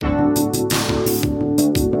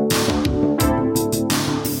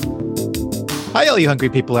Hi, all you hungry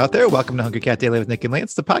people out there. Welcome to Hungry Cat Daily with Nick and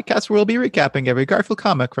Lance, the podcast where we'll be recapping every Garfield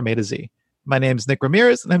comic from A to Z. My name is Nick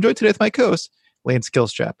Ramirez, and I'm joined today with my co-host, Lance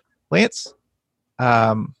Skillstrap. Lance,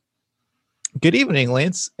 good evening,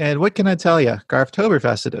 Lance. And what can I tell you?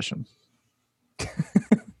 Garftoberfest edition.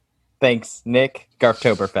 Thanks, Nick.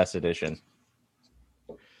 Garftoberfest edition.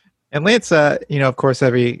 And Lance, of course,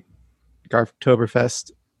 every Garftoberfest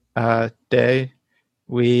day,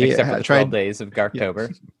 we Except for the tried 12 days of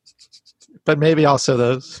Garftober. But maybe also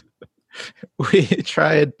those. We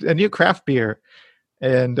tried a new craft beer.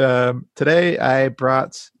 And today I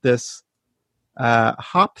brought this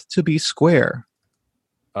Hop to Be Square.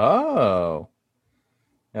 Oh.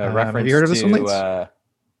 Reference have you heard of this one, Lance?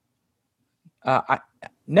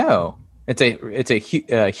 No. It's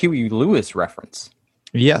a Huey Lewis reference.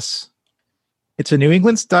 Yes. It's a New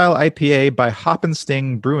England style IPA by Hop and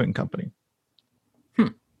Sting Brewing Company.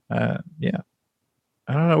 Yeah.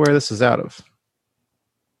 I don't know where this is out of.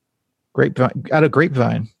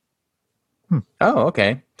 Grapevine. Oh,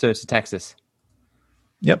 okay. So it's Texas.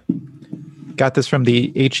 Yep. Got this from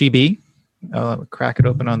the HEB. I'll crack it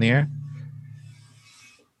open on the air.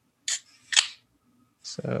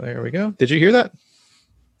 So there we go. Did you hear that?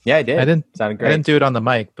 Yeah, I did. I didn't. Sounded great. I didn't do it on the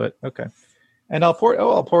mic, but okay. And I'll pour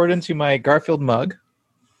it into my Garfield mug.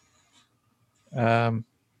 I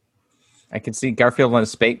can see Garfield on a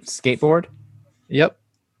skateboard. Yep.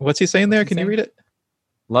 What's he saying there? Can you read it?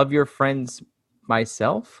 Love your friends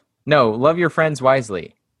myself? No, love your friends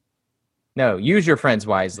wisely. No, use your friends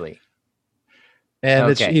wisely. And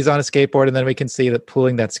okay. He's on a skateboard, and then we can see that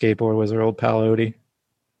pulling that skateboard was our old pal Odie.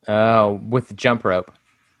 Oh, with the jump rope.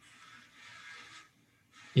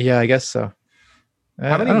 Yeah, I guess so.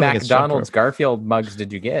 How many McDonald's Garfield mugs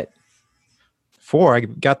did you get? 4. I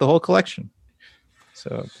got the whole collection.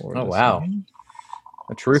 So. Oh, wow.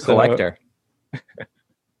 A true collector.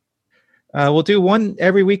 We'll do one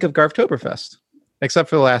every week of Garftoberfest, except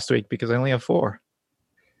for the last week because I only have 4.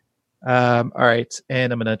 All right,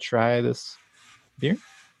 and I'm going to try this beer.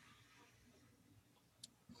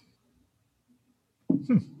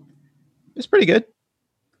 It's pretty good.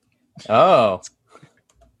 Oh.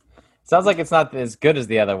 Sounds like it's not as good as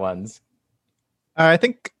the other ones. I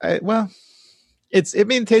think, it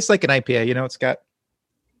tastes like an IPA. It's got...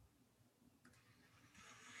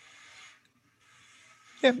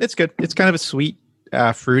 Yeah, it's good. It's kind of a sweet,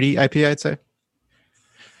 fruity IPA, I'd say.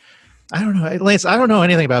 I don't know. Lance, I don't know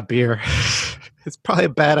anything about beer. It's probably a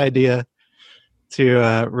bad idea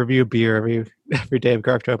to review beer every day of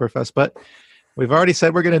Garftoberfest, but we've already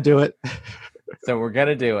said we're going to do it. So we're going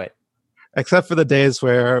to do it. Except for the days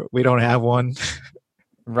where we don't have one.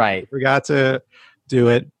 Right. Forgot to do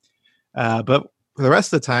it. But for the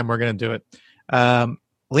rest of the time, we're going to do it.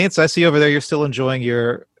 Lance, I see over there you're still enjoying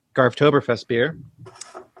your Garftoberfest beer.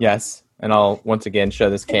 Yes, and I'll once again show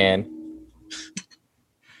this can.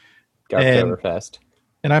 Garftoberfest.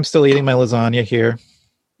 And I'm still eating my lasagna here.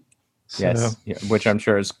 Yes, which I'm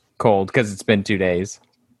sure is cold because it's been 2 days.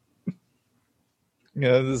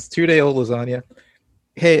 This is 2-day-old lasagna.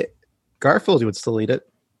 Hey, Garfield would still eat it.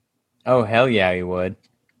 Oh, hell yeah, he would.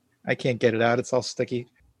 I can't get it out. It's all sticky.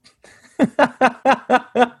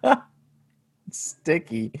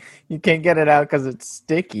 Sticky. You can't get it out because it's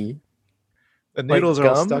sticky. The noodles are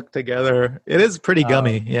all stuck together. It is pretty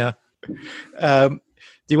gummy, yeah. Do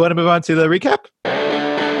you want to move on to the recap?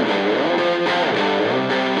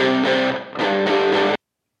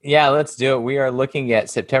 Yeah, let's do it. We are looking at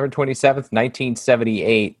September 27th,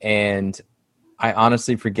 1978, and I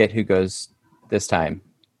honestly forget who goes this time.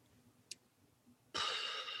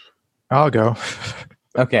 I'll go.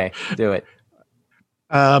 Okay, do it.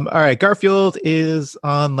 All right, Garfield is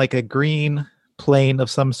on like a green plane of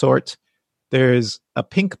some sort. There's a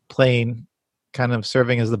pink plane kind of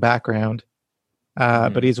serving as the background,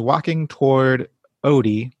 but he's walking toward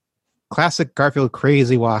Odie. Classic Garfield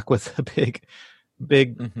crazy walk with a big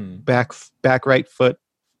back right foot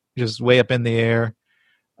just way up in the air.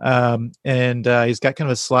 And he's got kind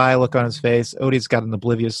of a sly look on his face. Odie's got an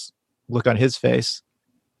oblivious look on his face.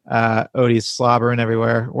 Odie's slobbering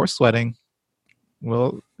everywhere or sweating.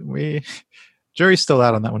 Well, jury's still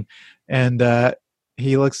out on that one. And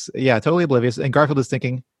he looks, totally oblivious. And Garfield is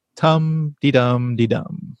thinking,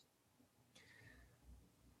 tum-de-dum-de-dum.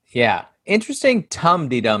 Yeah. Interesting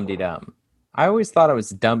tum-de-dum-de-dum. I always thought it was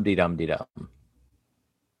dum-de-dum-de-dum.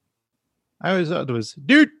 I always thought it was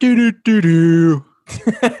do-do-do-do-do.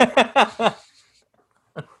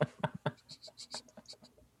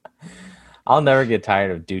 I'll never get tired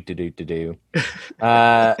of do-do-do-do-do.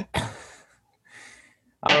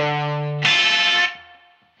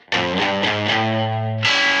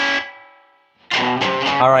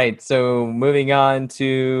 All right, so moving on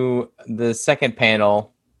to the second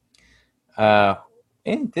panel.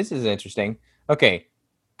 And this is interesting. Okay,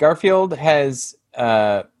 Garfield has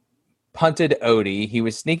punted Odie. He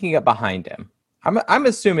was sneaking up behind him. I'm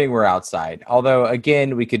assuming we're outside. Although,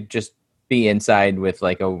 again, we could just be inside with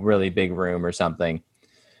like a really big room or something.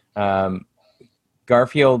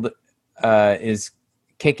 Garfield is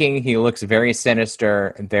kicking. He looks very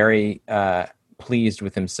sinister, very pleased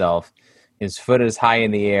with himself. His foot is high in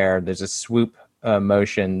the air. There's a swoop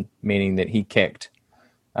motion, meaning that he kicked.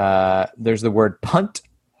 There's the word punt.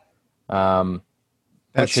 That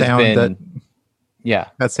which sound has been,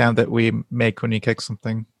 that sound that we make when you kick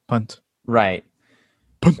something. Punt. Right.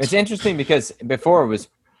 Punt. It's interesting because before it was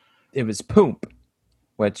poomp,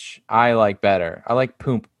 which I like better. I like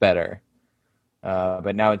poomp better.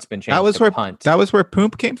 But now it's been changed to punt. That was where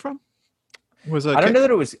poomp came from? I don't know that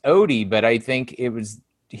it was Odie, but I think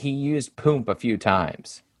he used poomp a few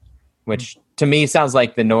times, which to me sounds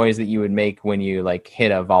like the noise that you would make when you like hit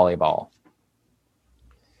a volleyball.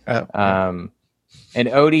 And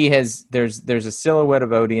Odie there's a silhouette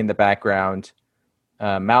of Odie in the background,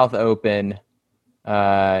 mouth open.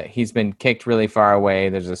 He's been kicked really far away.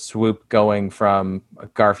 There's a swoop going from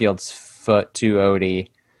Garfield's foot to Odie,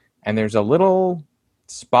 and there's a little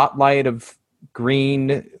spotlight of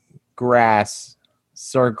green grass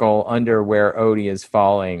circle under where Odie is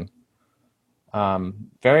falling.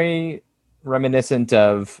 Very reminiscent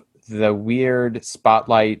of the weird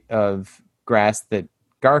spotlight of grass that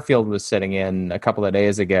Garfield was sitting in a couple of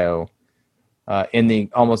days ago, in the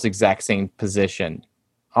almost exact same position.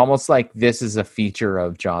 Almost like this is a feature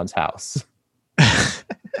of John's house.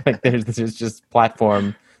 Like there's just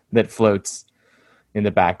platform that floats in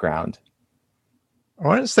the background. I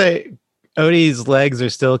want to say Odie's legs are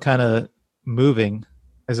still kind of moving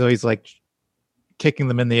as though he's like kicking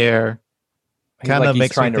them in the air. Kind of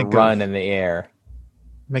makes trying to run in the air.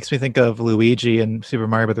 Makes me think of Luigi in Super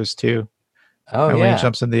Mario Brothers 2. Oh, and yeah. When he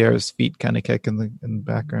jumps in the air, his feet kind of kick in the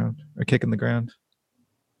background, or kick in the ground,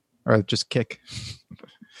 or just kick.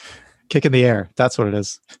 Kick in the air. That's what it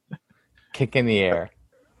is. Kick in the air.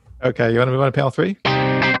 Okay, you want to move on to panel 3?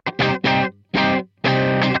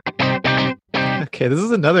 Okay, this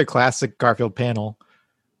is another classic Garfield panel.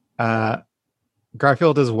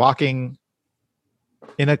 Garfield is walking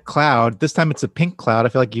in a cloud. This time it's a pink cloud. I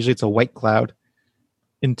feel like usually it's a white cloud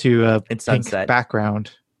into a pink sunset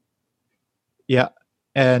background. Yeah,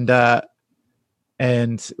 and all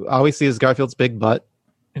we see is Garfield's big butt,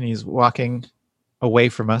 and he's walking away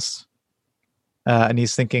from us. And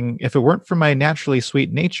he's thinking, if it weren't for my naturally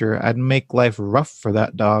sweet nature, I'd make life rough for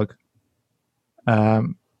that dog.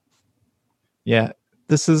 Yeah,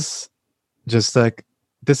 this is just like,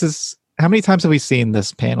 how many times have we seen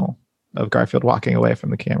this panel of Garfield walking away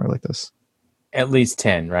from the camera like this? At least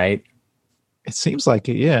 10, right? It seems like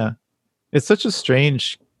it, yeah. It's such a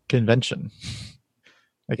strange convention.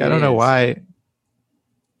 Like, I don't know why.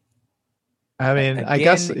 I mean, again, I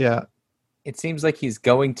guess, yeah. It seems like he's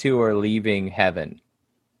going to or leaving heaven.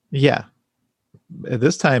 Yeah.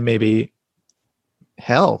 This time, maybe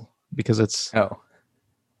hell, because it's...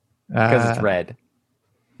 because it's red.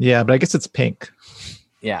 Yeah, but I guess it's pink.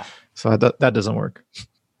 Yeah. So that doesn't work.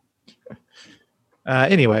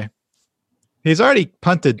 Anyway, he's already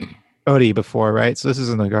punted Odie before, right? So this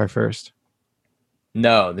isn't a Gar first.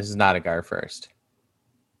 No, this is not a Gar first.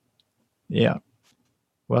 Yeah.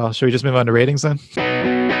 Well, should we just move on to ratings then?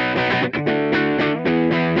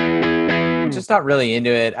 I'm just not really into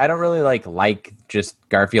it. I don't really like just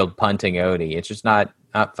Garfield punting Odie. It's just not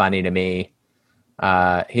funny to me.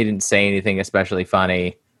 He didn't say anything especially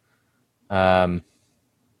funny.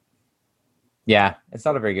 Yeah, it's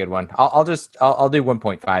not a very good one. I'll do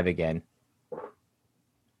 1.5 again.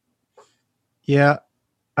 Yeah.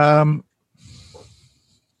 I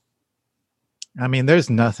mean, there's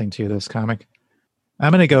nothing to this comic.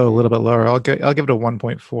 I'm going to go a little bit lower. I'll give it a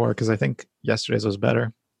 1.4 because I think yesterday's was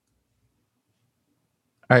better.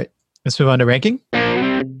 All right, let's move on to ranking.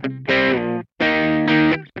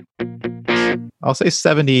 I'll say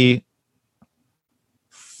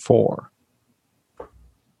 74.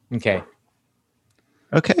 Okay.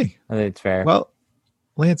 I think it's fair. Well,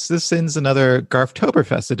 Lance, this ends another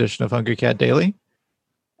Garftoberfest edition of Hungry Cat Daily.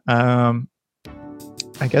 I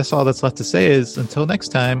guess all that's left to say is until next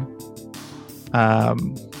time.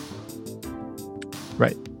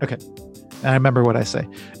 Right. Okay. I remember what I say.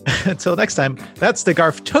 Until next time, that's the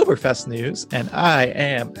Garftoberfest news, and I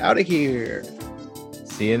am out of here.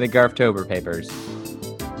 See you in the Garftober papers.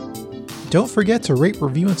 Don't forget to rate,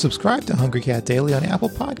 review, and subscribe to Hungry Cat Daily on Apple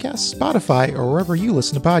Podcasts, Spotify, or wherever you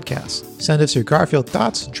listen to podcasts. Send us your Garfield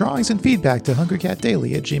thoughts, drawings, and feedback to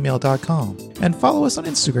hungrycatdaily@gmail.com. And follow us on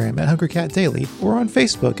Instagram at hungrycatdaily or on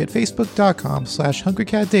Facebook at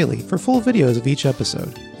facebook.com/hungrycatdaily for full videos of each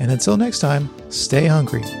episode. And until next time, stay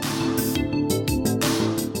hungry.